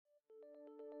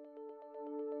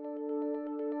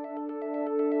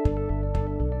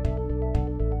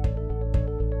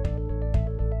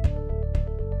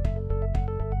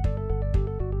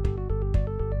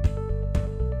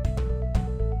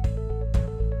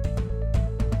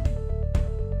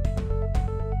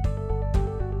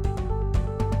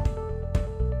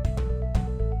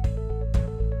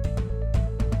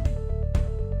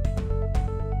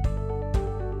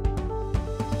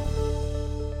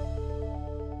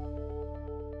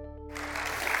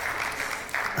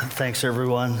Thanks,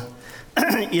 everyone.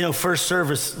 First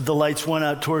service, the lights went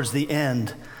out towards the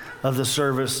end of the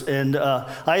service, and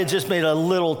I had just made a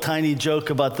little tiny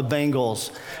joke about the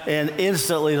Bengals, and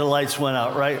instantly the lights went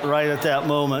out right at that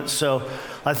moment. So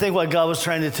I think what God was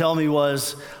trying to tell me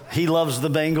was He loves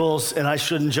the Bengals, and I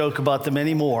shouldn't joke about them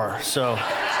anymore. So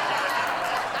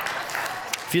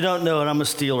if you don't know it, I'm a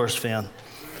Steelers fan.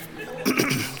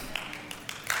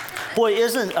 Boy,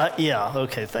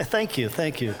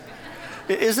 thank you.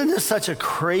 Isn't this such a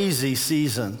crazy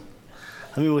season?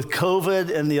 I mean, with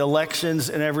COVID and the elections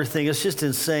and everything, it's just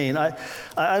insane. I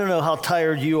don't know how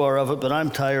tired you are of it, but I'm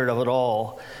tired of it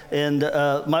all. And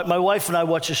my wife and I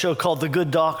watch a show called The Good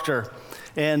Doctor,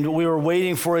 and we were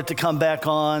waiting for it to come back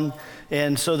on.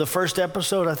 And so the first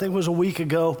episode, I think, was a week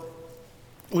ago.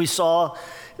 We saw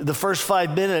the first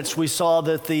 5 minutes, we saw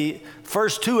that the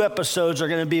first 2 episodes are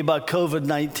going to be about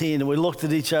COVID-19. And we looked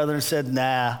at each other and said,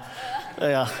 nah,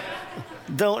 yeah.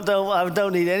 I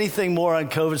don't need anything more on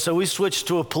COVID. So we switched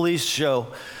to a police show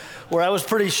where I was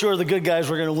pretty sure the good guys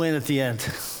were going to win at the end.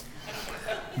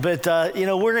 But,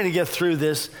 we're going to get through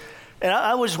this. And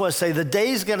I just want to say the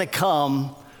day's going to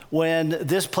come when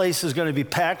this place is going to be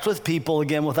packed with people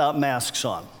again without masks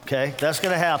on, okay? That's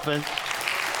going to happen.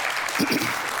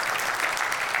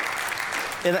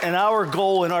 And our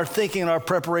goal and our thinking and our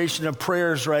preparation and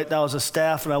prayers right now as a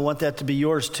staff, and I want that to be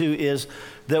yours too, is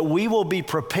that we will be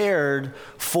prepared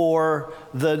for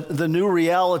the new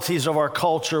realities of our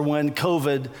culture when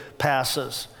COVID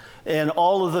passes. And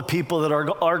all of the people that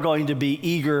are going to be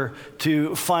eager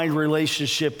to find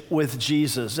relationship with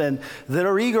Jesus and that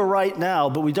are eager right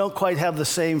now, but we don't quite have the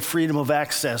same freedom of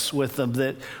access with them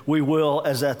that we will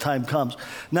as that time comes.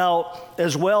 Now,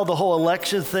 as well, the whole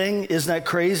election thing, isn't that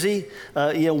crazy?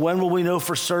 When will we know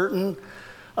for certain?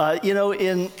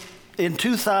 In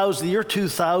 2000, the year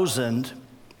 2000,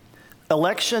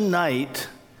 election night,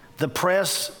 the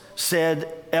press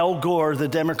said Al Gore, the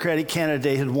Democratic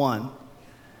candidate, had won.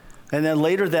 And then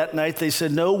later that night, they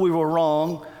said, no, we were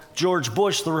wrong. George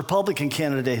Bush, the Republican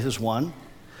candidate, has won.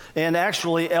 And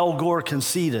actually, Al Gore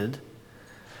conceded.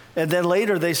 And then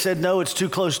later, they said, no, it's too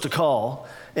close to call.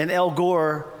 And Al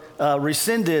Gore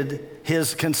rescinded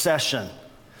his concession.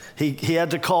 He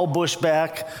had to call Bush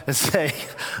back and say,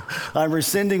 I'm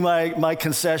rescinding my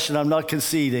concession. I'm not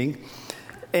conceding.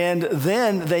 And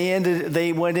then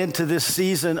they went into this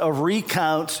season of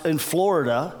recounts in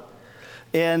Florida.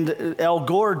 And Al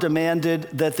Gore demanded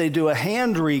that they do a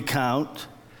hand recount,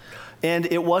 and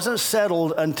it wasn't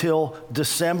settled until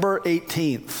December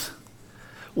 18th,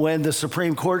 when the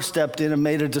Supreme Court stepped in and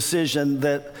made a decision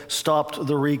that stopped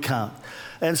the recount.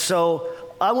 And so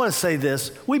I want to say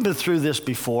this, we've been through this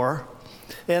before,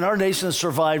 and our nation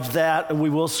survived that, and we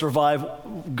will survive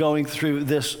going through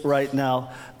this right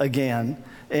now again.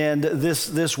 And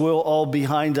this will all be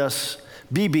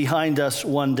behind us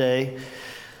one day.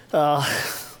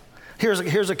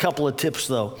 Here's a couple of tips,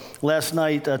 though. Last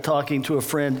night, talking to a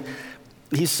friend,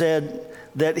 he said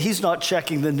that he's not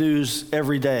checking the news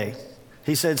every day.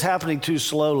 He said it's happening too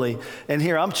slowly. And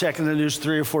here, I'm checking the news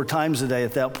 3 or 4 times a day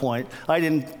at that point. I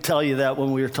didn't tell you that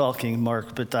when we were talking,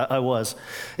 Mark, but I was.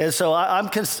 And so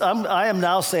I am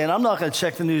now saying I'm not going to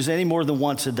check the news any more than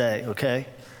once a day, okay?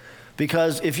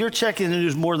 Because if you're checking the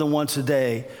news more than once a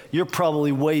day, you're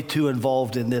probably way too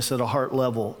involved in this at a heart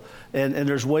level. And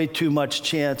there's way too much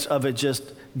chance of it just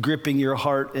gripping your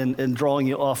heart and drawing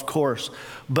you off course.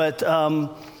 But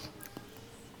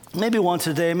maybe once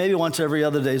a day, maybe once every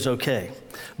other day is okay.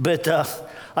 But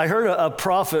I heard a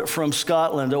prophet from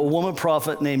Scotland, a woman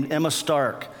prophet named Emma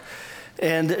Stark.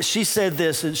 And she said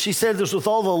this with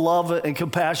all the love and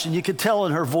compassion. You could tell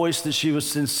in her voice that she was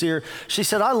sincere. She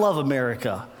said, I love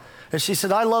America. And she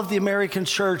said, I love the American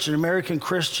church and American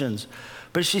Christians.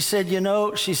 But she said,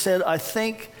 I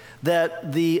think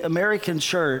that the American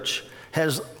church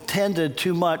has tended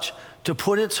too much to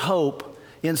put its hope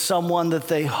in someone that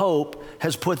they hope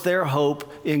has put their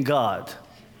hope in God.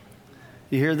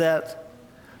 You hear that?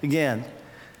 Again,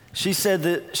 she said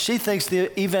that she thinks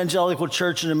the evangelical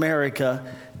church in America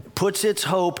puts its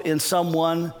hope in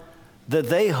someone that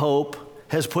they hope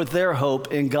has put their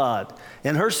hope in God.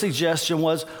 And her suggestion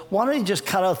was, why don't you just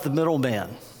cut out the middleman?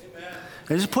 Amen.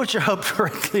 And just put your hope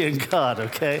directly in God,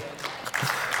 okay?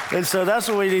 And so that's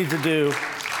what we need to do.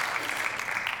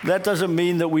 That doesn't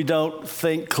mean that we don't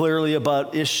think clearly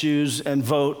about issues and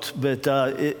vote, but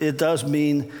it does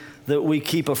mean that we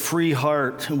keep a free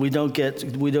heart and we don't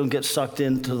get sucked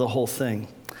into the whole thing.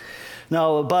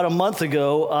 Now, about a month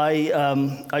ago,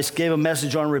 I gave a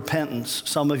message on repentance.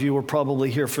 Some of you were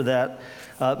probably here for that,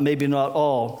 maybe not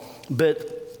all.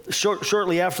 But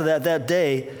shortly after that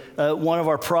day, one of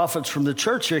our prophets from the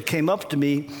church here came up to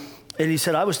me, and he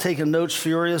said, I was taking notes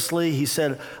furiously. He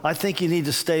said, I think you need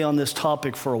to stay on this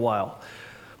topic for a while.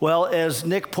 Well, as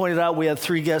Nick pointed out, we had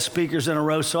 3 guest speakers in a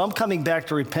row, so I'm coming back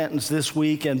to repentance this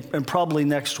week and probably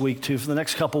next week too. For the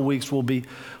next couple of weeks, we'll be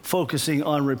focusing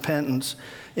on repentance.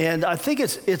 And I think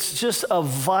it's just a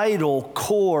vital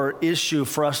core issue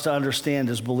for us to understand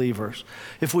as believers.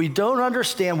 If we don't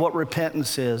understand what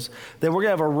repentance is, then we're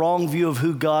going to have a wrong view of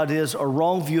who God is, a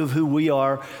wrong view of who we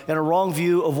are, and a wrong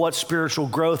view of what spiritual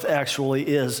growth actually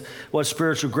is, what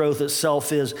spiritual growth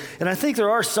itself is. And I think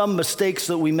there are some mistakes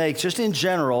that we make just in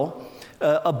general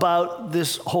about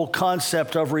this whole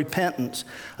concept of repentance.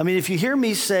 I mean, if you hear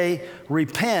me say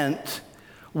repent,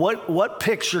 what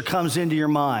picture comes into your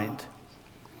mind?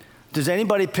 Does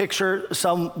anybody picture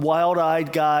some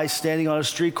wild-eyed guy standing on a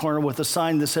street corner with a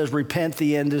sign that says, repent,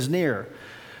 the end is near?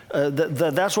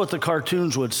 That's what the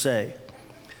cartoons would say.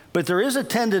 But there is a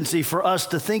tendency for us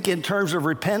to think in terms of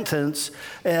repentance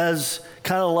as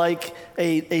kind of like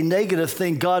a negative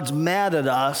thing. God's mad at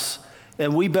us,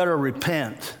 and we better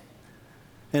repent.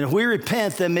 And if we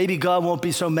repent, then maybe God won't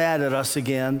be so mad at us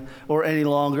again or any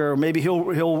longer, or maybe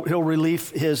he'll relieve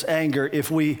his anger if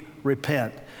we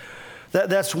repent.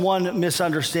 That's one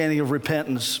misunderstanding of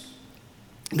repentance.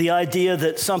 The idea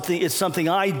that it's something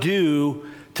I do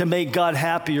to make God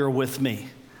happier with me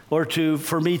or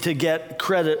for me to get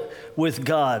credit with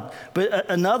God. But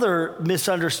another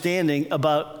misunderstanding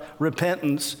about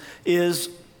repentance is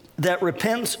that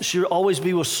repentance should always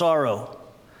be with sorrow.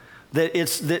 That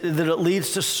it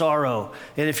leads to sorrow.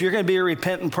 And if you're going to be a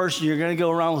repentant person, you're going to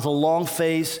go around with a long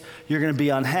face. You're going to be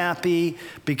unhappy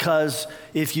because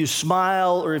if you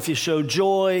smile or if you show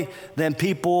joy, then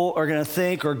people are going to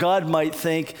think, or God might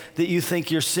think, that you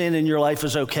think your sin in your life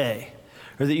is okay,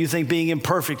 or that you think being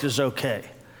imperfect is okay.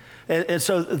 And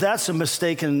so that's a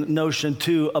mistaken notion,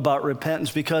 too, about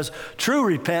repentance, because true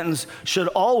repentance should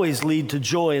always lead to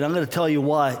joy. And I'm going to tell you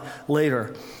why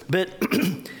later. But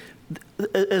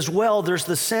as well, there's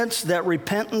the sense that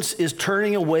repentance is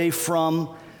turning away from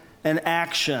an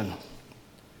action.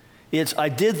 It's, I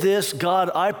did this, God,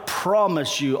 I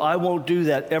promise you I won't do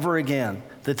that ever again.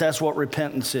 That's what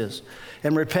repentance is.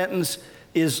 And repentance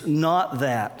is not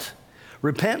that.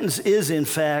 Repentance is, in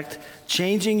fact,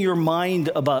 changing your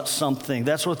mind about something.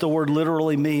 That's what the word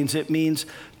literally means. It means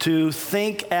to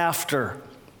think after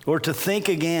or to think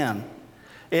again.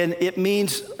 And it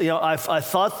means, I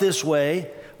thought this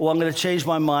way. Well, I'm going to change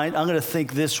my mind. I'm going to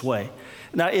think this way.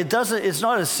 Now, it's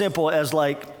not as simple as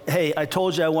like, hey, I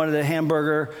told you I wanted a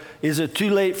hamburger. Is it too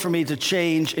late for me to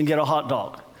change and get a hot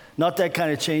dog? Not that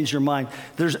kind of change your mind.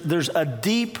 There's a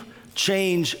deep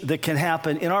change that can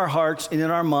happen in our hearts and in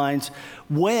our minds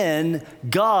when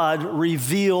God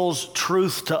reveals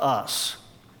truth to us.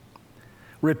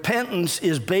 Repentance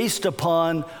is based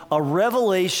upon a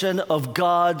revelation of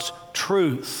God's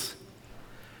truth.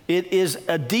 It is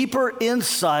a deeper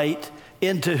insight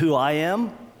into who I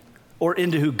am or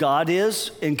into who God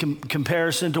is in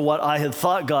comparison to what I had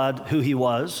thought God, who he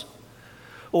was.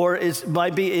 Or it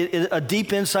might be a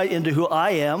deep insight into who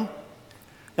I am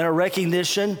and a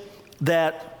recognition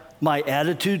that my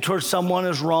attitude towards someone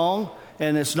is wrong.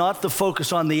 And it's not the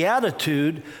focus on the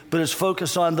attitude, but it's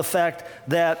focused on the fact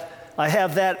that I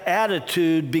have that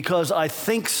attitude because I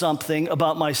think something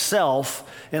about myself,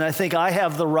 and I think I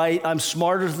have the right, I'm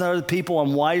smarter than other people,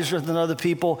 I'm wiser than other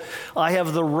people. I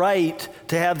have the right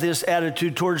to have this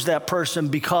attitude towards that person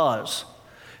because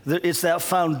it's that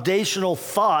foundational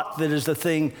thought that is the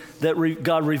thing that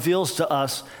God reveals to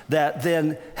us that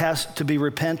then has to be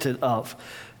repented of.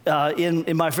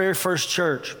 In my very first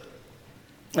church,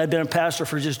 I'd been a pastor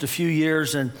for just a few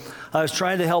years, and I was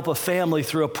trying to help a family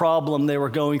through a problem they were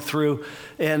going through,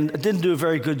 and didn't do a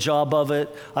very good job of it.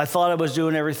 I thought I was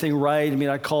doing everything right. I mean,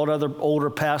 I called other older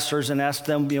pastors and asked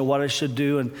them, what I should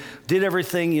do, and did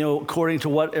everything, according to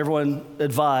what everyone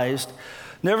advised.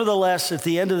 Nevertheless, at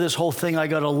the end of this whole thing, I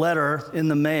got a letter in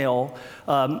the mail,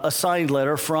 a signed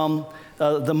letter from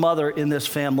the mother in this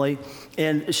family,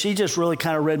 and she just really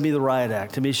kind of read me the riot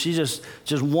act. I mean, she just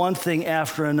one thing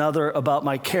after another about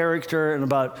my character and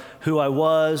about who I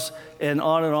was, and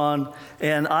on and on.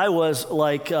 And I was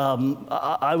like,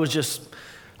 I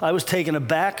was taken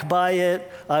aback by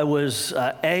it. I was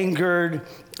angered.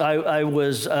 I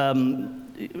was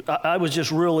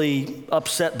just really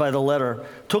upset by the letter.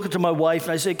 Took it to my wife,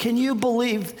 and I said, can you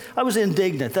believe? I was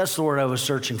indignant. That's the word I was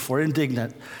searching for,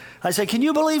 indignant. I said, can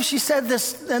you believe she said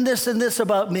this and this and this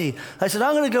about me? I said,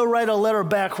 I'm going to go write a letter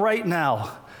back right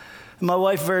now. And my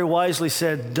wife very wisely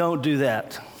said, don't do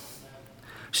that.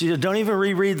 She said, don't even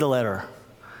reread the letter.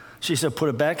 She said, put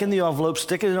it back in the envelope,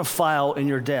 stick it in a file in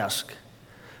your desk.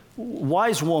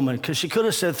 Wise woman, because she could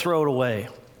have said throw it away.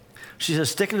 She said,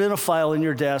 stick it in a file in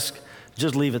your desk,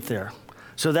 just leave it there.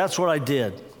 So that's what I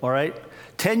did, all right?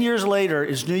 10 years later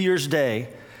is New Year's Day,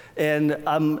 and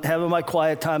I'm having my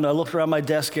quiet time, and I looked around my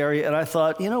desk area, and I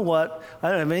thought, you know what? I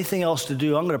don't have anything else to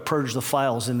do. I'm going to purge the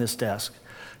files in this desk.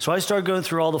 So I started going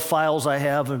through all the files I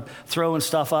have and throwing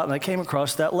stuff out, and I came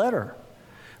across that letter.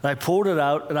 And I pulled it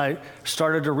out, and I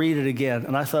started to read it again,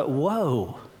 and I thought,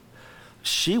 whoa,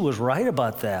 she was right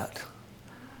about that.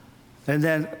 And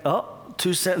then,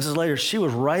 2 sentences later, she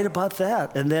was right about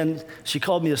that. And then she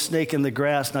called me a snake in the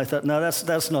grass, and I thought, no,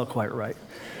 that's not quite right.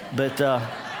 But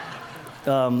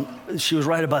she was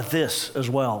right about this as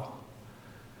well.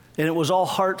 And it was all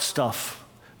heart stuff.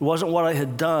 It wasn't what I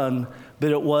had done,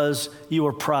 but it was, you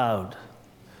were proud.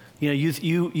 You know,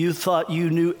 you thought you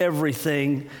knew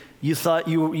everything. You thought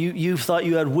you thought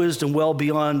you had wisdom well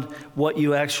beyond what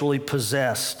you actually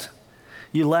possessed.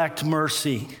 You lacked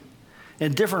mercy,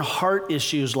 and different heart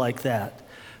issues like that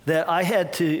I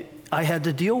had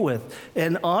to deal with.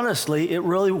 And honestly, it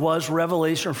really was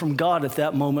revelation from God at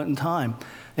that moment in time.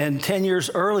 And 10 years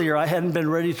earlier, I hadn't been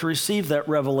ready to receive that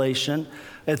revelation.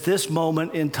 At this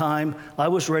moment in time, I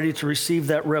was ready to receive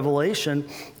that revelation,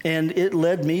 and it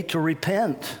led me to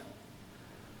repent.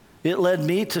 It led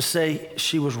me to say,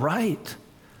 she was right.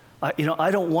 I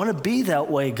don't want to be that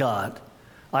way, God.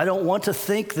 I don't want to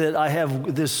think that I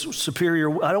have this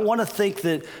superior, I don't want to think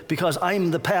that because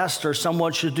I'm the pastor,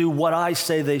 someone should do what I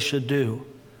say they should do.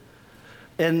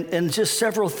 And just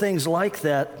several things like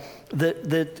that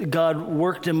God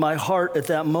worked in my heart at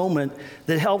that moment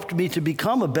that helped me to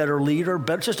become a better leader,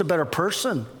 just a better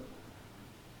person.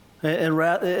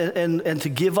 And to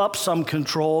give up some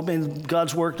control. I mean,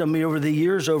 God's worked on me over the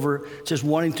years over just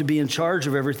wanting to be in charge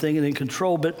of everything and in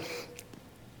control. But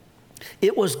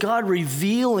it was God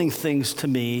revealing things to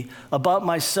me about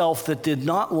myself that did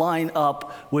not line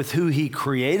up with who He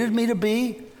created me to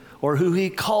be or who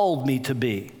He called me to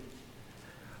be.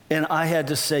 And I had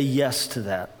to say yes to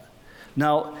that.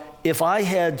 Now, if I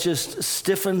had just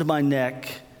stiffened my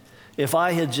neck, if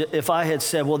I had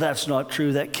said, well, that's not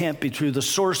true, that can't be true, the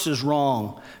source is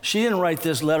wrong. She didn't write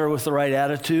this letter with the right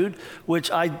attitude,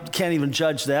 which I can't even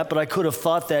judge that, but I could have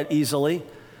thought that easily.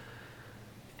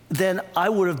 Then I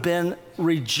would have been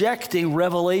rejecting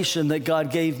revelation that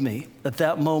God gave me at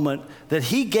that moment, that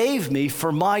He gave me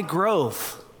for my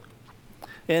growth,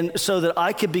 and so that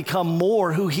I could become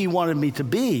more who He wanted me to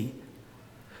be,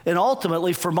 and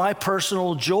ultimately for my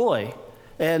personal joy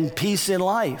and peace in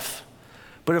life.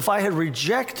 But if I had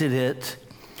rejected it,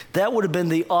 that would have been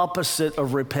the opposite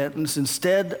of repentance.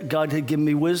 Instead, God had given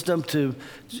me wisdom to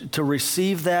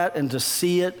receive that and to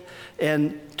see it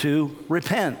and to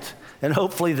repent. And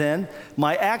hopefully then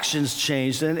my actions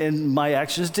changed, and my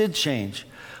actions did change.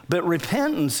 But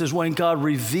repentance is when God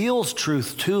reveals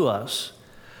truth to us.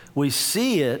 We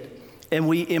see it and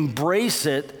we embrace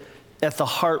it at the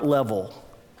heart level.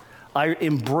 I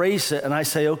embrace it and I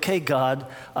say, okay, God,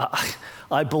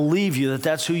 I believe you that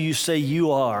that's who you say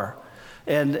you are.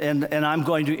 And I'm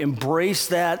going to embrace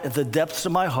that at the depths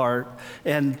of my heart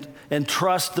and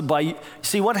trust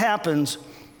see what happens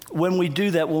when we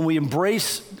do that, when we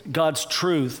embrace God's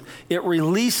truth, it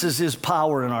releases His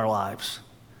power in our lives.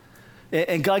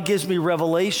 And God gives me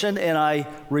revelation and I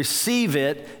receive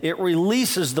it. It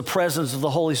releases the presence of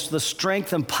the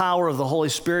strength and power of the Holy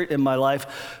Spirit in my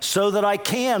life so that I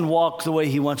can walk the way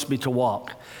He wants me to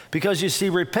walk. Because you see,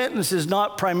 repentance is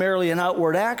not primarily an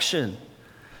outward action.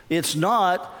 It's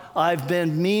not, I've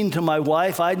been mean to my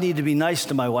wife, I need to be nice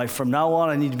to my wife. From now on,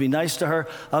 I need to be nice to her.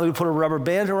 I'm going to put a rubber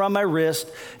band around my wrist,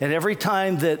 and every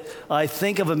time that I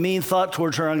think of a mean thought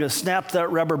towards her, I'm going to snap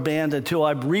that rubber band until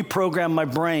I reprogram my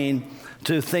brain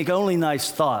to think only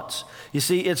nice thoughts. You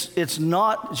see, it's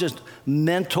not just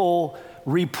mental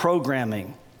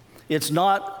reprogramming. It's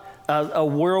not a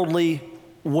worldly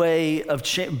way of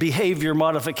behavior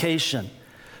modification.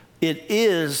 It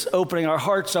is opening our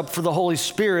hearts up for the Holy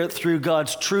Spirit through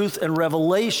God's truth and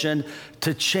revelation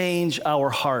to change our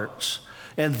hearts.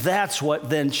 And that's what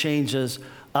then changes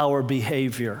our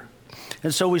behavior.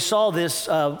 And so we saw this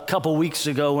a couple weeks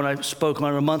ago when I spoke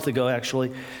on it, a month ago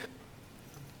actually,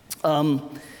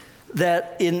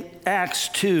 that in Acts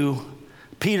 2,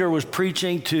 Peter was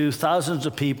preaching to thousands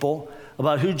of people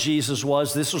about who Jesus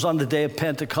was. This was on the day of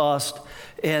Pentecost,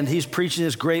 and he's preaching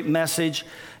this great message.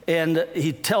 And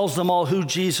he tells them all who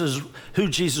Jesus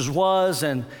was,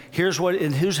 and here's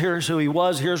who he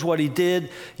was, here's what he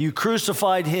did. You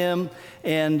crucified him,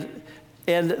 and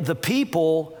the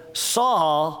people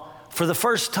saw for the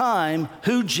first time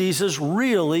who Jesus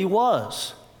really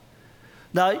was.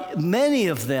 Now, many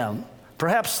of them,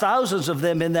 perhaps thousands of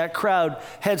them in that crowd,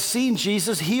 had seen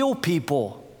Jesus heal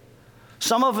people.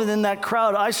 Some of them in that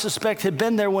crowd, I suspect, had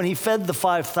been there when he fed the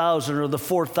 5,000 or the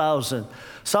 4,000.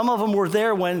 Some of them were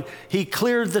there when he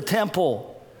cleared the temple.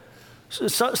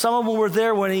 Some of them were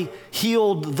there when he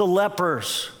healed the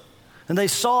lepers. And they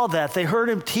saw that. They heard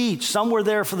him teach. Some were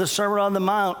there for the Sermon on the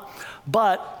Mount.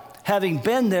 But having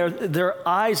been there, their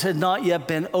eyes had not yet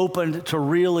been opened to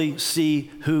really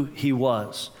see who he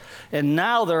was. And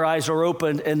now their eyes are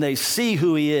opened and they see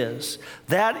who he is.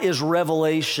 That is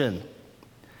revelation.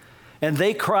 And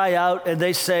they cry out and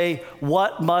they say,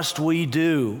 "What must we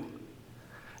do?"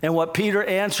 And what Peter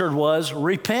answered was,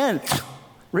 "Repent,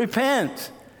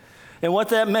 repent." And what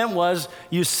that meant was,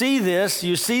 you see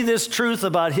this truth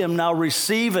about him, now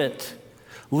receive it.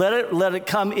 Let it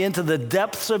come into the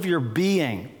depths of your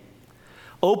being.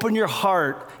 Open your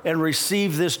heart and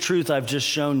receive this truth I've just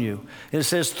shown you. And it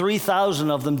says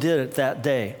 3,000 of them did it that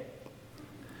day.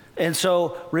 And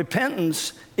so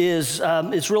repentance is,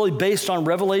 it's really based on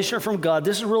revelation from God.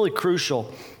 This is really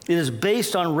crucial. It is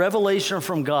based on revelation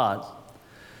from God.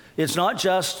 It's not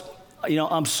just,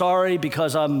 I'm sorry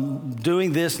because I'm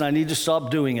doing this and I need to stop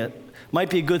doing it.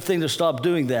 Might be a good thing to stop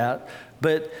doing that.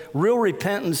 But real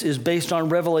repentance is based on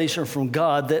revelation from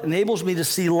God that enables me to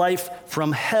see life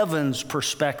from heaven's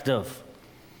perspective.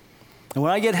 And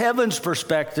when I get heaven's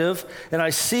perspective and I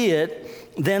see it,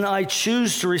 then I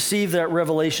choose to receive that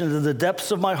revelation to the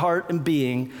depths of my heart and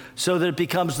being so that it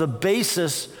becomes the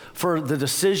basis for the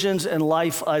decisions and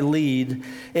life I lead.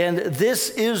 And this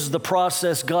is the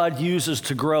process God uses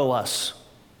to grow us.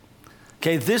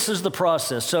 Okay, this is the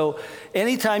process. So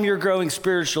anytime you're growing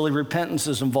spiritually, repentance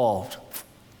is involved.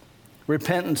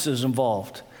 Repentance is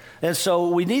involved. And so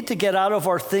we need to get out of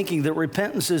our thinking that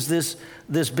repentance is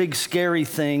this big scary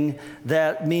thing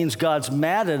that means God's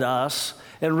mad at us,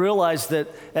 and realize that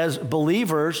as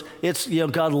believers, it's,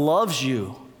 God loves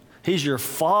you. He's your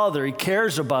Father. He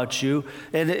cares about you.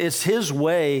 And it's His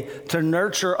way to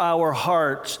nurture our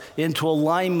hearts into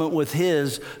alignment with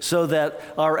His so that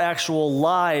our actual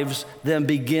lives then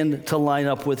begin to line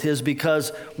up with His. Because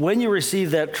when you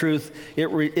receive that truth, it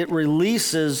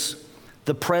releases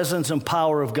the presence and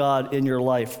power of God in your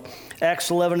life.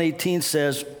 Acts 11:18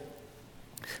 says,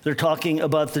 they're talking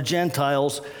about the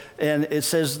Gentiles, and it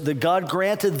says that God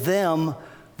granted them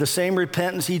the same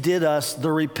repentance He did us,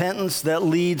 the repentance that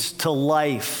leads to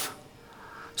life.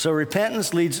 So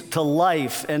repentance leads to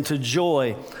life and to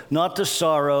joy, not to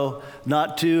sorrow,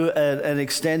 not to an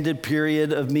extended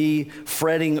period of me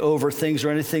fretting over things or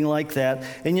anything like that.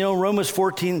 And Romans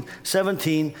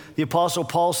 14:17, the Apostle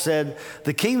Paul said,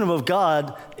 the kingdom of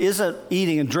God isn't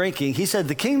eating and drinking. He said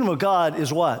the kingdom of God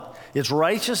is what? It's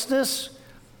righteousness,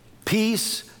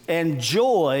 peace, and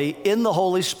joy in the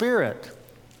Holy Spirit.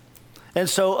 And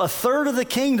so a third of the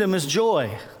kingdom is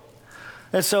joy.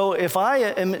 And so if I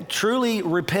am truly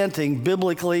repenting,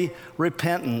 biblically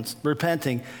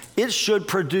repenting, it should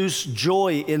produce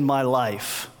joy in my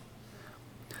life.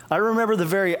 I remember the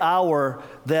very hour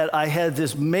that I had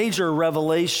this major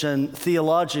revelation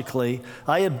theologically.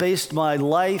 I had based my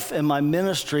life and my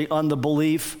ministry on the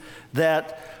belief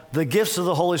that the gifts of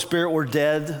the Holy Spirit were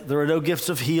dead. There were no gifts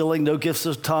of healing, no gifts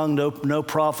of tongue, no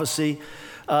prophecy.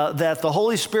 That the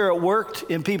Holy Spirit worked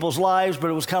in people's lives, but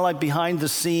it was kind of like behind the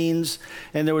scenes,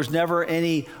 and there was never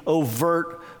any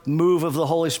overt move of the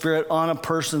Holy Spirit on a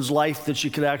person's life that you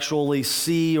could actually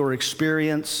see or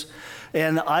experience.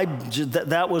 And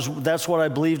that's what I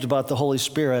believed about the Holy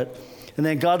Spirit. And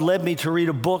then God led me to read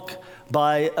a book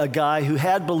by a guy who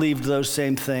had believed those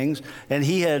same things, and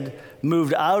he had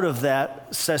moved out of that.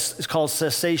 It's called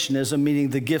cessationism, meaning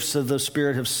the gifts of the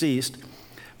Spirit have ceased.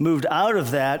 Moved out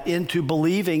of that into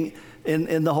believing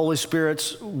in the Holy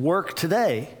Spirit's work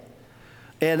today.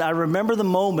 And I remember the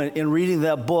moment in reading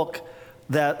that book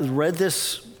that read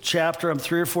this chapter, I'm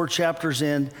 3 or 4 chapters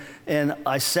in, and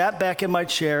I sat back in my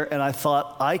chair and I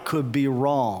thought, I could be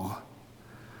wrong.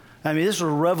 I mean, this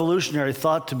was a revolutionary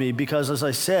thought to me because, as I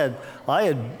said,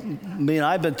 I've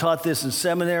been taught this in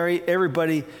seminary.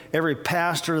 Every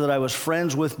pastor that I was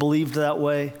friends with believed that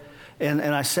way. And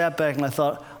I sat back and I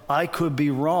thought, I could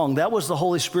be wrong. That was the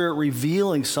Holy Spirit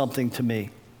revealing something to me.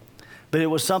 But it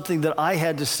was something that I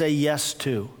had to say yes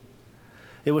to.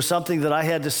 It was something that I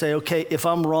had to say, okay, if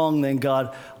I'm wrong, then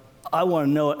God, I want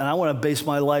to know it, and I want to base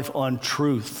my life on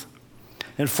truth.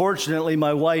 And fortunately,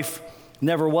 my wife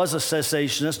never was a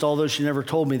cessationist, although she never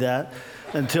told me that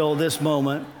until this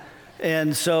moment.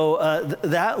 And so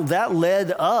that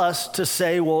led us to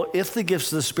say, well, if the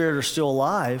gifts of the Spirit are still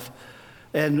alive,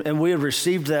 and we have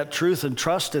received that truth and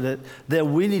trusted it,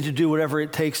 then we need to do whatever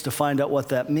it takes to find out what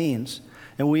that means.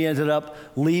 And we ended up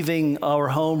leaving our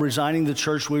home, resigning the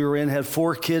church we were in, had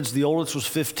 4 kids. The oldest was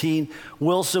 15.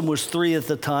 Wilson was 3 at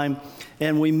the time.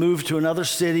 And we moved to another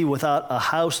city without a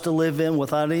house to live in,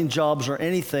 without any jobs or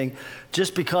anything,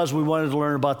 just because we wanted to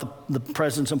learn about the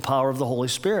presence and power of the Holy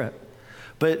Spirit.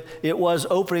 But it was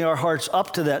opening our hearts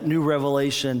up to that new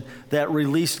revelation that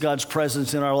released God's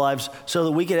presence in our lives so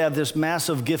that we could have this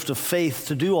massive gift of faith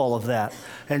to do all of that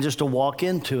and just to walk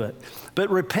into it. But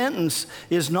repentance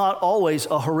is not always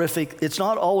a horrific, it's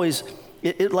not always,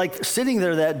 like sitting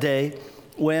there that day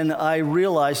when I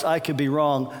realized I could be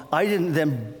wrong, I didn't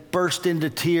then burst into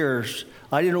tears.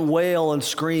 I didn't wail and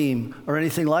scream or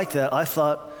anything like that. I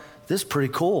thought, this is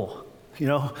pretty cool. You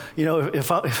know,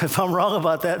 if I'm wrong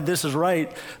about that, this is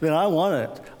right, then I want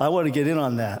it. I want to get in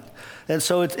on that. And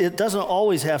so it doesn't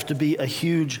always have to be a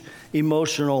huge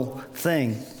emotional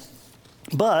thing.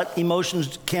 But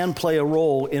emotions can play a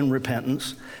role in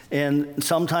repentance. And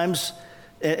sometimes,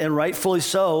 and rightfully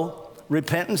so,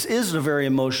 repentance is a very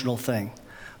emotional thing.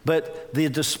 But the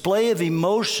display of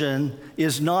emotion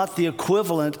is not the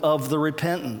equivalent of the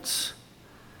repentance.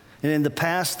 And in the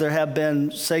past, there have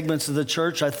been segments of the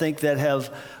church, I think, that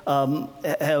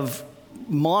have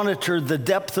monitored the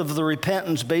depth of the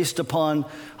repentance based upon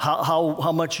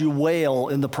how much you wail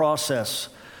in the process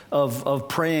of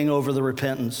praying over the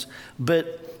repentance.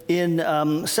 But in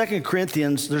 2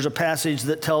 Corinthians, there's a passage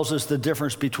that tells us the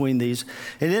difference between these.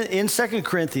 And in 2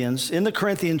 Corinthians, in the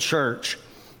Corinthian church,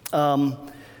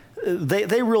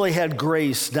 they really had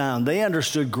grace down. They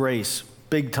understood grace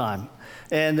big time.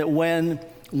 And when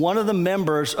one of the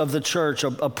members of the church,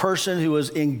 a person who was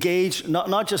engaged,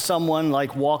 not just someone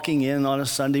like walking in on a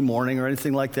Sunday morning or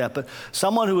anything like that, but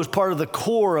someone who was part of the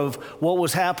core of what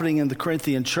was happening in the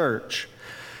Corinthian church,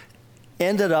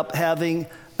 ended up having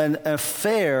an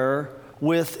affair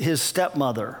with his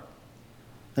stepmother.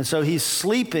 And so he's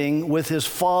sleeping with his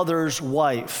father's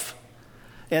wife.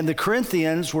 And the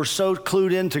Corinthians were so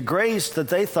clued into grace that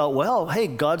they thought, well, hey,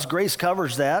 God's grace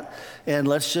covers that, and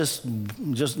let's just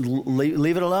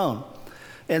leave it alone.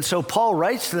 And so Paul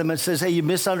writes to them and says, hey, you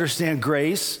misunderstand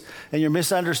grace, and you're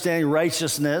misunderstanding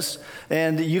righteousness,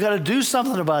 and you got to do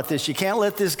something about this. You can't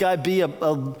let this guy be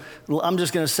I'm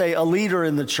just going to say, a leader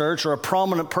in the church or a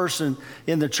prominent person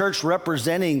in the church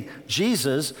representing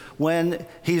Jesus when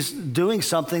he's doing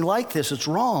something like this. It's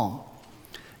wrong.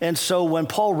 And so when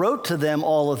Paul wrote to them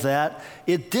all of that,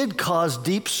 it did cause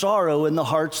deep sorrow in the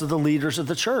hearts of the leaders of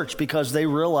the church because they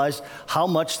realized how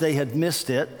much they had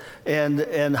missed it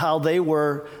and how they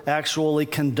were actually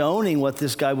condoning what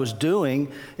this guy was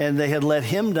doing, and they had let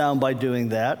him down by doing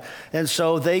that. And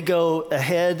so they go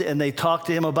ahead and they talk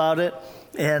to him about it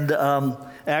and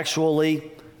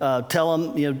actually tell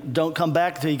him, don't come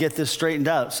back until you get this straightened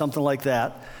out, something like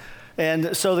that.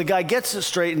 And so the guy gets it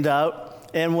straightened out.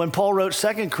 And when Paul wrote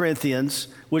 2 Corinthians,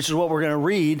 which is what we're going to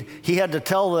read, he had to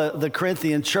tell the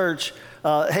Corinthian church,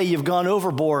 hey, you've gone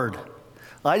overboard.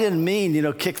 I didn't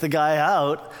mean, kick the guy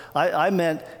out. I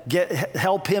meant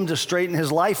help him to straighten his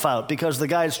life out because the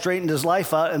guy had straightened his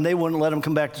life out and they wouldn't let him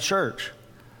come back to church.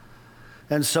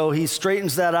 And so he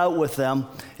straightens that out with them.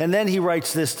 And then he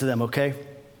writes this to them, okay?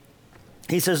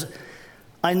 He says,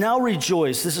 I now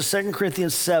rejoice. This is 2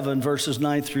 Corinthians 7, verses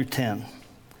 9 through 10.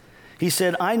 He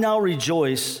said, I now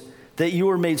rejoice that you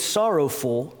were made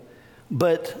sorrowful,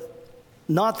 but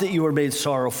not that you were made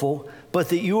sorrowful, but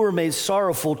that you were made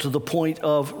sorrowful to the point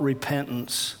of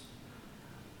repentance.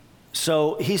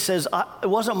 So he says, it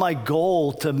wasn't my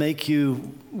goal to make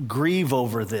you grieve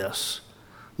over this.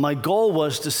 My goal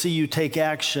was to see you take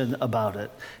action about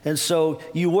it. And so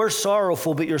you were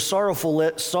sorrowful, but your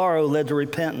sorrow led to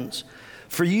repentance.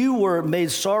 For you were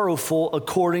made sorrowful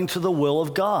according to the will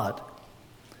of God.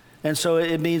 And so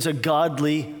it means a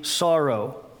godly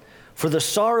sorrow. For the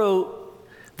sorrow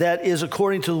that is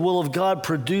according to the will of God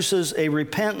produces a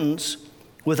repentance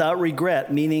without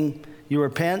regret, meaning you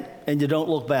repent and you don't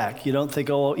look back. You don't think,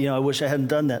 I wish I hadn't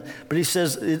done that. But he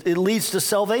says it leads to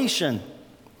salvation.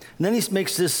 And then he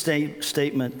makes this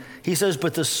statement. He says,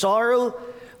 but the sorrow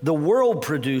the world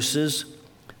produces,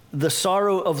 the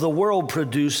sorrow of the world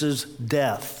produces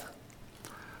death.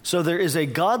 So there is a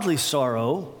godly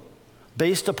sorrow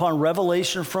based upon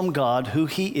revelation from God, who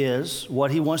he is,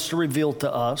 what he wants to reveal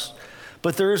to us.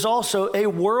 But there is also a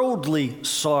worldly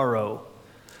sorrow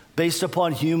based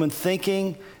upon human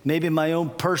thinking, maybe my own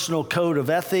personal code of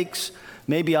ethics.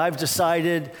 Maybe I've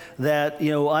decided that,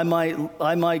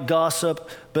 I might gossip,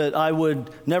 but I would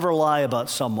never lie about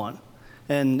someone.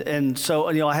 And so,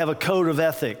 I have a code of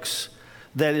ethics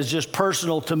that is just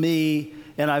personal to me,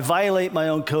 and I violate my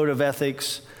own code of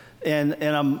ethics and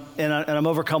I'm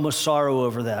overcome with sorrow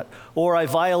over that. Or I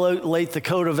violate the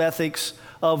code of ethics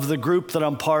of the group that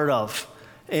I'm part of,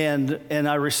 and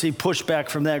I receive pushback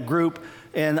from that group,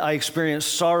 and I experience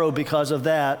sorrow because of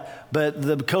that. But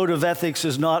the code of ethics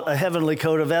is not a heavenly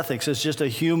code of ethics. It's just a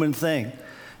human thing.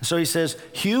 So he says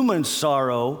human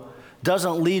sorrow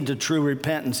doesn't lead to true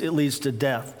repentance. It leads to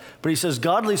death. But he says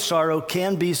godly sorrow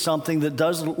can be something that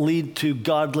does lead to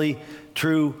godly,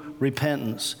 true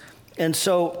repentance. And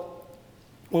so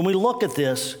when we look at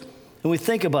this and we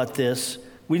think about this,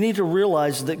 we need to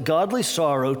realize that godly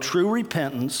sorrow, true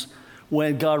repentance,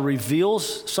 when God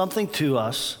reveals something to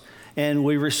us, and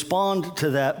we respond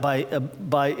to that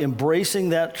by embracing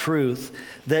that truth,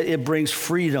 that it brings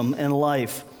freedom and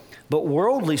life. But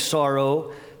worldly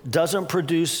sorrow doesn't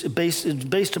produce, it's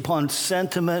based upon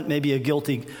sentiment, maybe a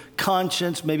guilty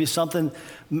conscience, maybe something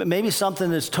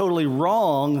that's totally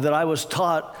wrong that I was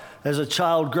taught as a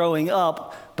child growing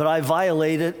up, but I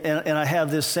violate it and I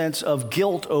have this sense of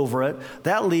guilt over it.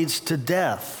 That leads to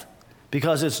death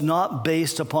because it's not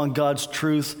based upon God's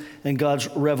truth and God's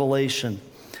revelation.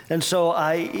 And so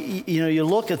you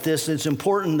look at this, and it's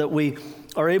important that we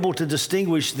are able to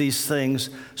distinguish these things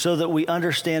so that we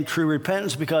understand true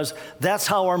repentance, because that's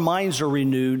how our minds are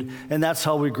renewed and that's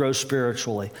how we grow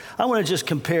spiritually. I want to just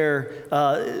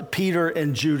compare Peter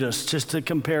and Judas, just to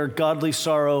compare godly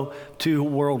sorrow to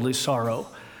worldly sorrow.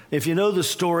 If you know the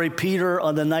story, Peter,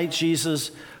 on the night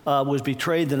Jesus was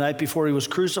betrayed, the night before he was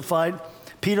crucified,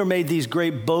 Peter made these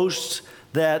great boasts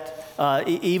that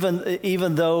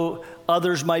even though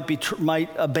others might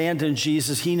abandon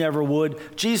Jesus, he never would.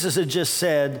 Jesus had just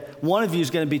said, one of you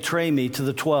is going to betray me to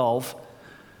the 12,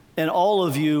 and all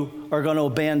of you are going to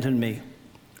abandon me.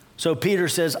 So Peter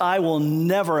says, I will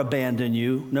never abandon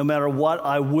you. No matter what,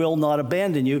 I will not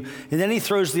abandon you. And then he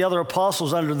throws the other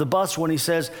apostles under the bus when he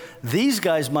says, these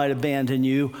guys might abandon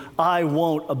you. I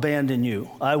won't abandon you.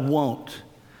 I won't.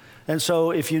 And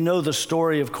so if you know the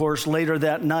story, of course, later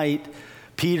that night,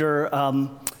 Peter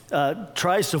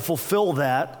tries to fulfill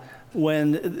that.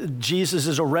 When Jesus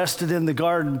is arrested in the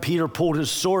garden, Peter pulled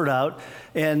his sword out,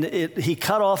 and he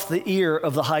cut off the ear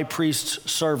of the high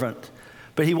priest's servant.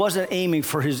 But he wasn't aiming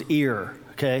for his ear,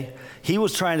 okay? He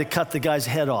was trying to cut the guy's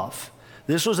head off.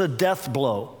 This was a death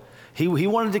blow. He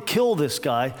wanted to kill this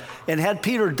guy, and had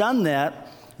Peter done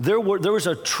that, there was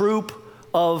a troop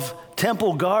of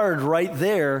temple guard right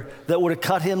there that would have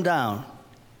cut him down.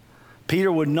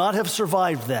 Peter would not have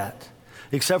survived that,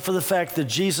 except for the fact that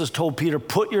Jesus told Peter,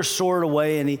 put your sword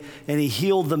away, and he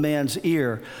healed the man's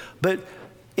ear. But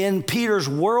in Peter's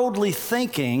worldly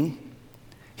thinking,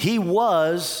 he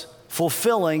was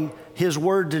fulfilling his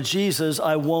word to Jesus,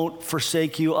 I won't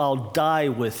forsake you, I'll die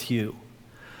with you.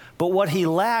 But what he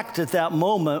lacked at that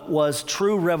moment was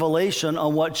true revelation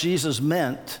on what Jesus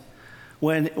meant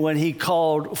when he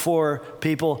called for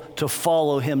people to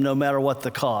follow him no matter what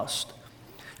the cost.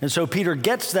 And so Peter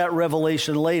gets that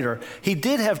revelation later. He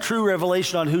did have true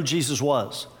revelation on who Jesus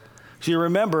was. So you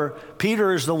remember,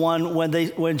 Peter is the one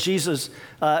when Jesus,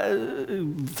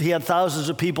 he had thousands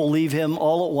of people leave him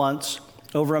all at once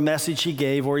over a message he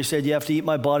gave where he said, you have to eat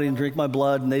my body and drink my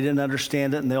blood, and they didn't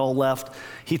understand it and they all left.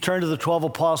 He turned to the 12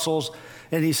 apostles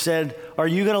and he said, are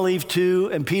you going to leave too?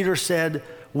 And Peter said,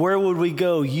 where would we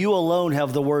go? You alone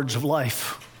have the words of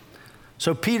life.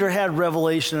 So Peter had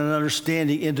revelation and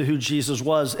understanding into who Jesus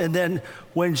was. And then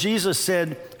when Jesus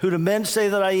said, who do men say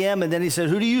that I am? And then he said,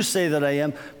 who do you say that I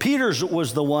am? Peter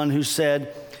was the one who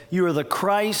said, you are the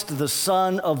Christ, the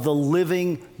Son of the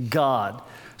living God.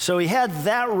 So he had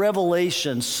that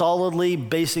revelation solidly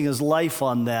basing his life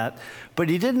on that, but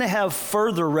he didn't have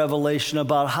further revelation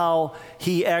about how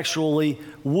he actually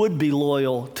would be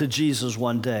loyal to Jesus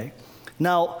one day.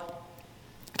 Now,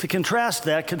 to contrast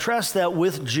that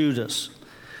with Judas,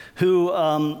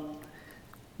 who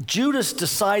Judas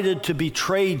decided to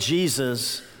betray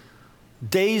Jesus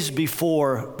days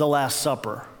before the Last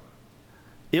Supper.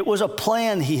 It was a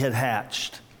plan he had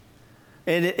hatched.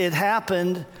 And it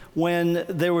happened when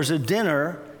there was a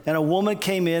dinner and a woman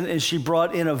came in and she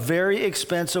brought in a very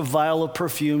expensive vial of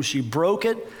perfume. She broke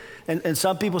it, and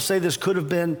some people say this could have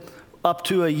been up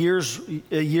to a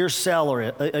year's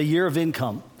salary, a year of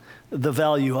income, the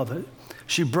value of it.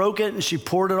 She broke it and she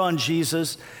poured it on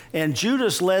Jesus, and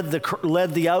Judas led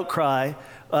the outcry,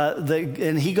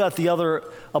 and he got the other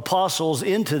apostles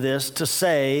into this to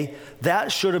say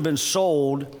that should have been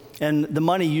sold and the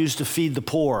money used to feed the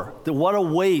poor. What a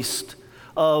waste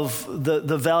of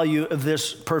the value of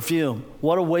this perfume.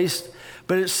 What a waste.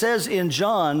 But it says in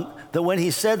John that when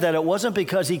he said that, it wasn't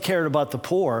because he cared about the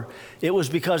poor. It was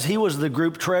because he was the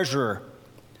group treasurer.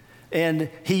 And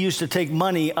he used to take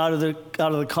money out of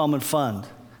the common fund.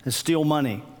 and steal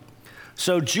money.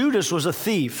 So Judas was a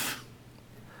thief.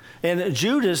 And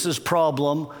Judas's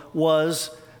problem was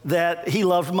that he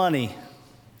loved money.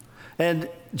 And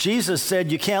Jesus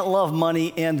said you can't love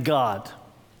money and God.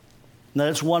 Now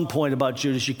that's one point about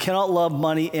Judas. You cannot love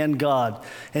money and God.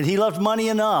 And he loved money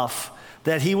enough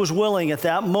that he was willing at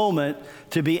that moment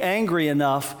to be angry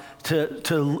enough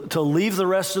to leave the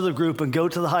rest of the group and go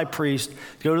to the high priest,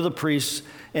 go to the priests,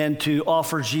 and to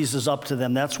offer Jesus up to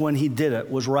them. That's when he did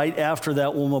it. Was right after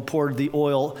that woman poured the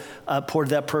oil, poured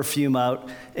that perfume out.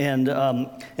 And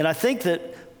I think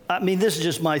that, this is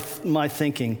just my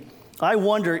thinking. I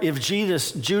wonder if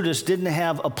Judas didn't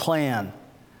have a plan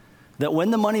that when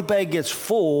the money bag gets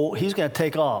full, he's going to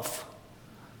take off.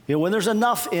 When there's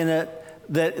enough in it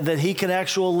that he can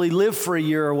actually live for a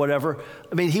year or whatever.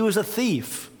 He was a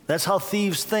thief. That's how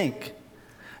thieves think.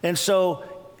 And so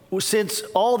since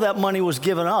all that money was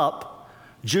given up,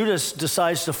 Judas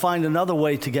decides to find another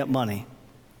way to get money.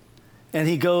 And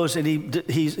he goes and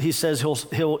he says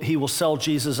he will sell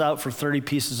Jesus out for 30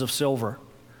 pieces of silver.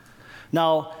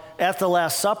 Now, at the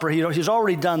Last Supper, he's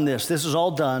already done this. This is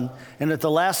all done. And at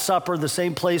the Last Supper, the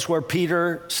same place where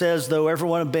Peter says, though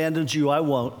everyone abandons you, I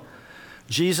won't.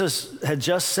 Jesus had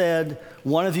just said,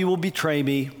 one of you will betray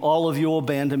me, all of you will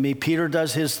abandon me. Peter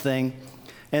does his thing.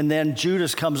 And then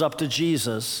Judas comes up to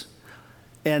Jesus,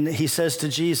 and he says to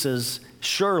Jesus,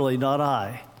 surely not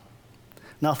I.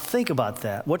 Now think about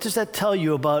that. What does that tell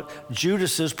you about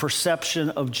Judas's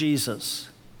perception of Jesus?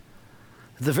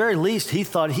 At the very least, he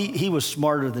thought he was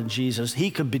smarter than Jesus.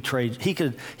 He could betray, he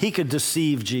could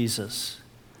deceive Jesus.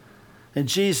 And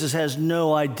Jesus has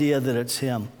no idea that it's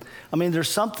him. There's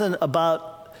something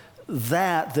about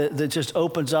that just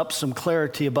opens up some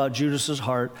clarity about Judas's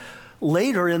heart.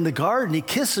 Later in the garden, he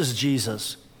kisses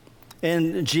Jesus.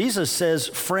 And Jesus says,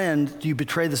 friend, do you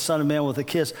betray the Son of Man with a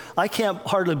kiss? I can't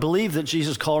hardly believe that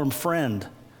Jesus called him friend.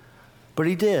 But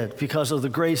he did, because of the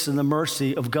grace and the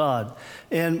mercy of God.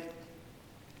 And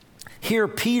here,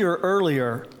 Peter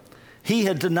earlier, he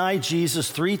had denied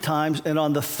Jesus 3 times. And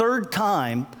on the 3rd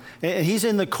time, and he's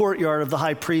in the courtyard of the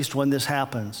high priest when this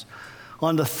happens.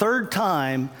 On the 3rd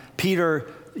time,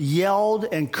 Peter yelled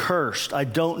and cursed, I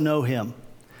don't know him.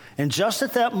 And just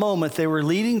at that moment, they were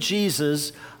leading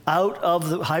Jesus out of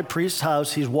the high priest's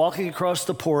house. He's walking across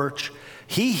the porch.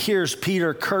 He hears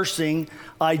Peter cursing,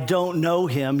 I don't know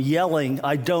him, yelling,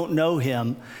 I don't know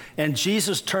him. And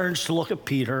Jesus turns to look at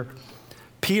Peter.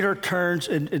 Peter turns,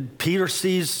 and Peter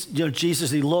sees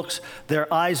Jesus. He looks,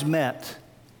 their eyes met.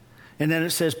 And then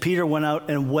it says Peter went out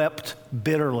and wept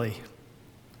bitterly.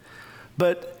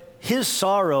 But his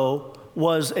sorrow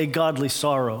was a godly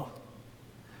sorrow.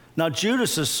 Now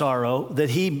Judas's sorrow, that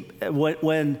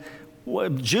when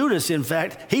Judas, in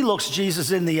fact, he looks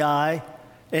Jesus in the eye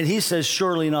and he says,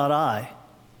 surely not I.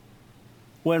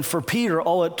 When for Peter,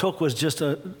 all it took was just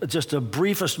a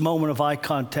briefest moment of eye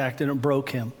contact and it broke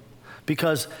him,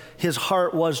 because his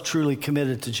heart was truly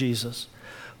committed to Jesus.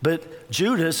 But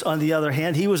Judas, on the other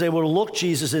hand, he was able to look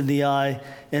Jesus in the eye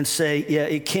and say, yeah,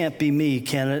 it can't be me,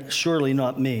 can it? Surely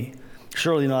not me.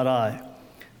 Surely not I.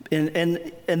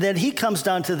 And then he comes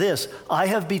down to this, I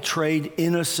have betrayed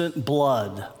innocent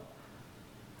blood.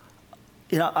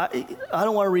 I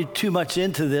don't want to read too much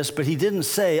into this, but he didn't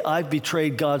say, I've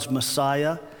betrayed God's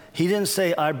Messiah. He didn't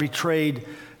say, I betrayed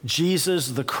Jesus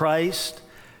the Christ.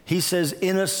 He says,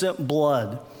 innocent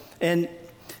blood. And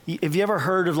have you ever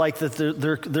heard of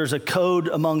that there's a code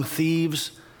among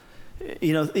thieves?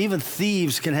 Even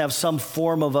thieves can have some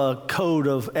form of a code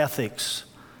of ethics.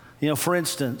 For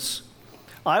instance,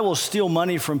 I will steal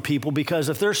money from people because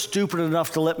if they're stupid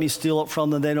enough to let me steal it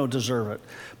from them, they don't deserve it.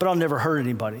 But I'll never hurt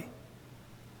anybody.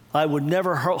 I would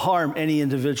never harm any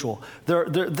individual.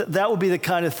 That would be the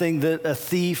kind of thing that a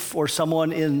thief or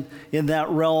someone in that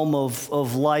realm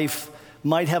of life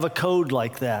might have a code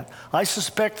like that. I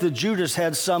suspect that Judas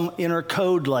had some inner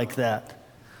code like that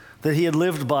he had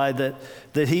lived by, that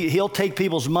he'll take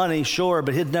people's money, sure,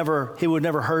 but he would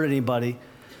never hurt anybody.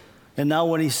 And now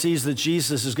when he sees that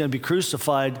Jesus is going to be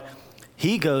crucified,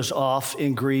 he goes off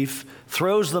in grief,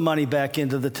 throws the money back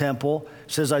into the temple,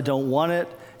 says, I don't want it,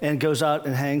 and goes out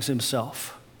and hangs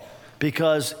himself,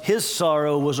 because his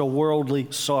sorrow was a worldly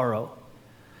sorrow.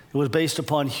 It was based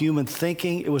upon human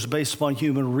thinking. It was based upon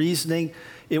human reasoning.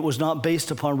 It was not based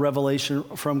upon revelation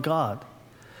from God.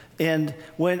 And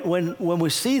when we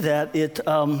see that,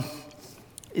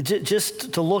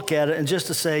 just to look at it and just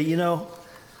to say,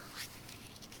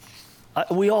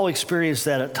 we all experience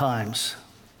that at times.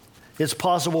 It's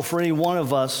possible for any one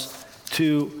of us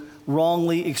to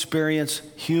wrongly experience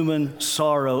human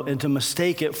sorrow and to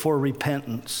mistake it for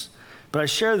repentance. But I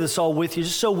share this all with you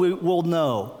just so we'll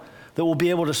know that we'll be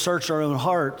able to search our own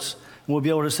hearts, and we'll be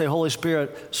able to say, Holy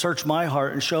Spirit, search my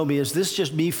heart and show me, is this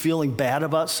just me feeling bad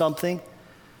about something?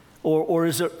 Or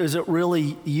is it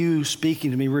really you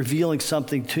speaking to me, revealing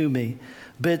something to me?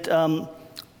 But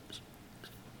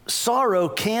sorrow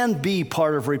can be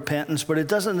part of repentance, but it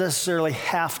doesn't necessarily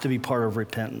have to be part of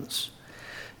repentance.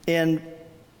 And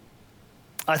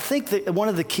I think that one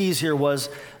of the keys here was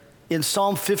in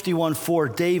Psalm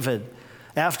 51:4, David,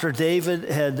 after David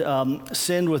had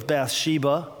sinned with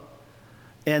Bathsheba,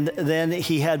 and then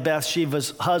he had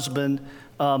Bathsheba's husband,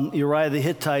 Uriah the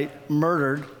Hittite,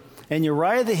 murdered. And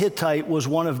Uriah the Hittite was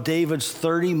one of David's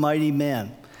 30 mighty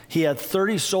men. He had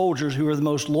 30 soldiers who were the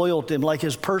most loyal to him, like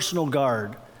his personal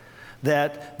guard.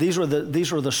 That these were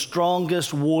the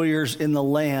strongest warriors in the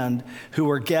land who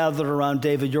were gathered around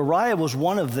David. Uriah was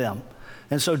one of them.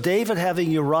 And so David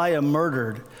having Uriah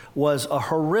murdered was a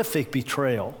horrific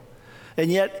betrayal.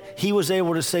 And yet he was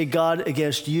able to say, God,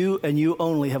 against you and you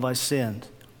only have I sinned.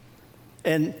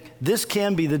 And this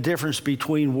can be the difference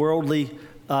between worldly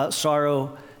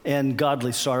sorrow and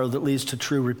godly sorrow that leads to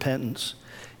true repentance.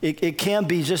 It can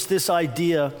be just this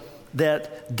idea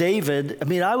that David,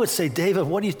 I would say, David,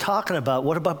 what are you talking about?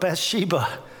 What about Bathsheba?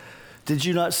 Did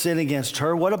you not sin against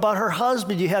her? What about her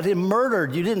husband? You had him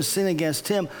murdered. You didn't sin against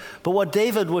him. But what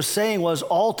David was saying was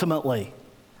ultimately,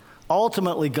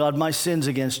 God, my sin's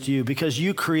against you because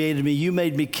you created me, you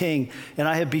made me king, and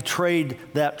I have betrayed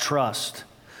that trust.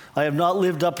 I have not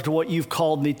lived up to what you've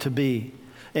called me to be.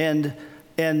 And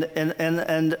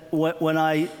when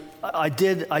I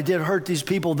did hurt these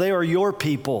people, they are your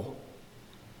people.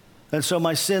 And so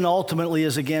my sin ultimately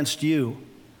is against you.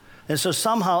 And so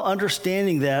somehow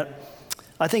understanding that,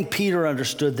 I think Peter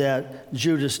understood that,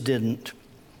 Judas didn't.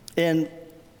 And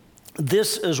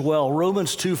this as well,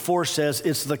 Romans 2:4 says,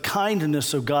 it's the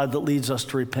kindness of God that leads us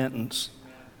to repentance.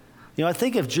 I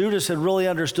think if Judas had really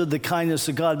understood the kindness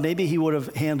of God, maybe he would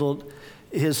have handled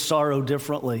his sorrow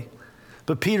differently.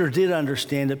 But Peter did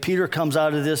understand it. Peter comes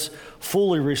out of this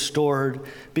fully restored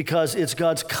because it's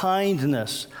God's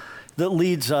kindness that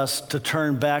leads us to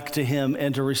turn back to him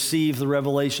and to receive the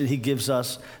revelation he gives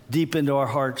us deep into our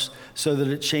hearts so that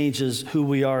it changes who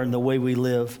we are and the way we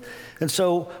live. And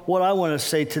so what I want to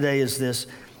say today is this.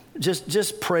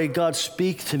 Just pray, God,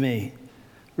 speak to me.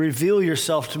 Reveal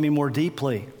yourself to me more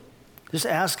deeply. Just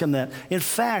ask him that. In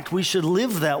fact, we should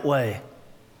live that way.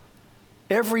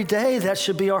 Every day, that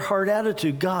should be our heart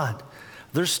attitude. God,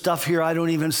 there's stuff here I don't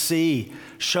even see.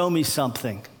 Show me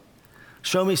something.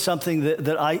 Show me something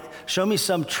show me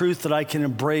some truth that I can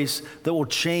embrace that will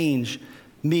change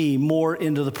me more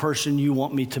into the person you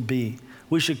want me to be.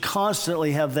 We should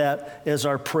constantly have that as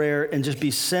our prayer and just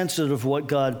be sensitive of what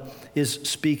God is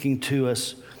speaking to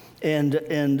us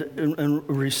and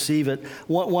receive it.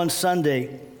 One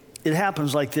Sunday, it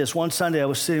happens like this. One Sunday I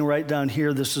was sitting right down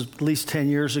here, this is at least 10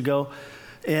 years ago,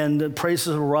 and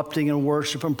praises erupting and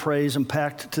worship and praise and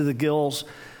packed to the gills.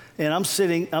 And I'm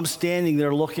standing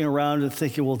there looking around and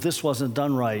thinking, well, this wasn't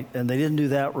done right, and they didn't do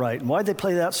that right. And why'd they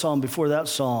play that song before that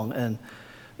song?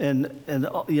 And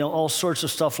all sorts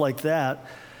of stuff like that.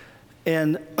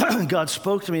 And God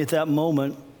spoke to me at that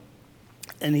moment,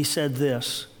 and he said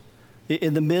this.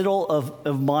 In the middle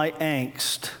of my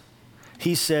angst,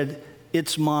 he said,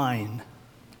 it's mine.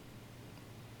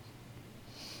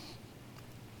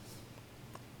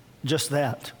 Just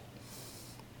that.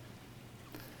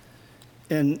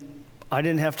 And I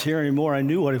didn't have to hear anymore. I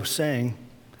knew what he was saying.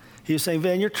 He was saying,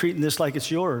 Van, you're treating this like it's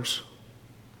yours.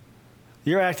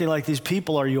 You're acting like these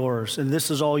people are yours, and this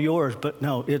is all yours, but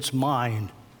no, it's mine.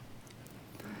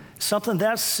 Something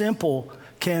that simple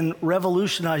can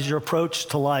revolutionize your approach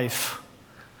to life.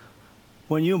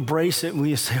 When you embrace it and when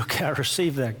you say, okay, I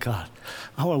receive that, God.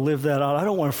 I want to live that out. I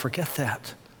don't want to forget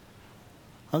that.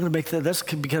 I'm going to make that's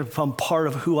going to become part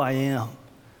of who I am.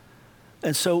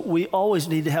 And so we always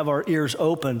need to have our ears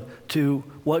open to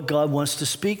what God wants to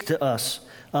speak to us.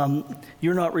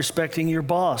 You're not respecting your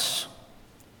boss.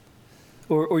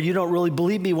 Or you don't really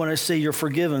believe me when I say you're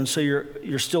forgiven, so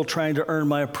you're still trying to earn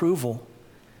my approval.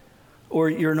 Or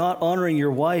you're not honoring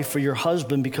your wife or your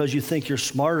husband because you think you're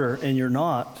smarter and you're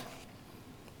not.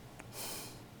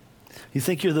 You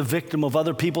think you're the victim of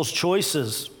other people's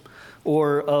choices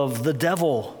or of the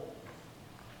devil.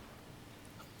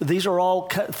 These are all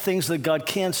things that God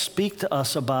can speak to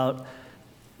us about,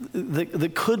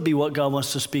 that could be what God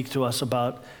wants to speak to us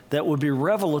about, that would be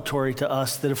revelatory to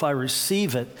us, that if I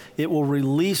receive it, it will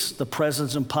release the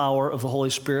presence and power of the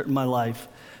Holy Spirit in my life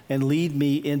and lead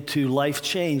me into life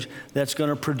change that's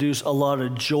going to produce a lot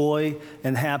of joy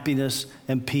and happiness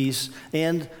and peace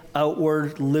and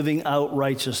outward living out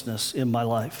righteousness in my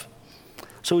life.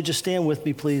 So would you stand with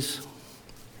me, please?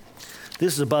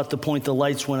 This is about the point the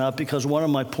lights went up, because one of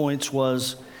my points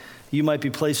was you might be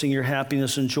placing your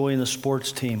happiness and joy in the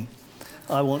sports team.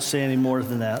 I won't say any more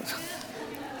than that.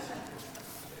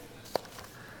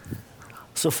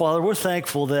 So, Father, we're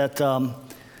thankful that,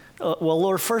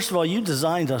 Lord, first of all, you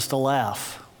designed us to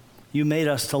laugh. You made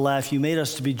us to laugh. You made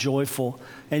us to be joyful.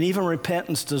 And even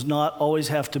repentance does not always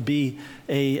have to be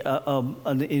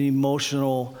an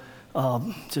emotional,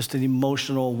 just an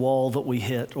emotional wall that we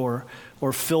hit or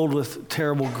filled with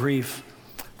terrible grief.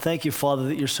 Thank you, Father,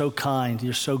 that you're so kind.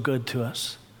 You're so good to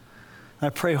us. I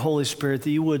pray, Holy Spirit,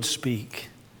 that you would speak,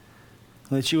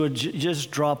 that you would just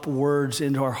drop words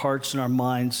into our hearts and our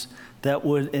minds that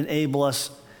would enable us,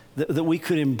 that we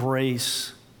could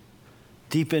embrace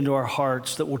deep into our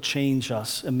hearts, that will change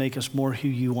us and make us more who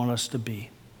you want us to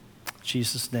be. In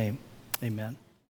Jesus' name, amen.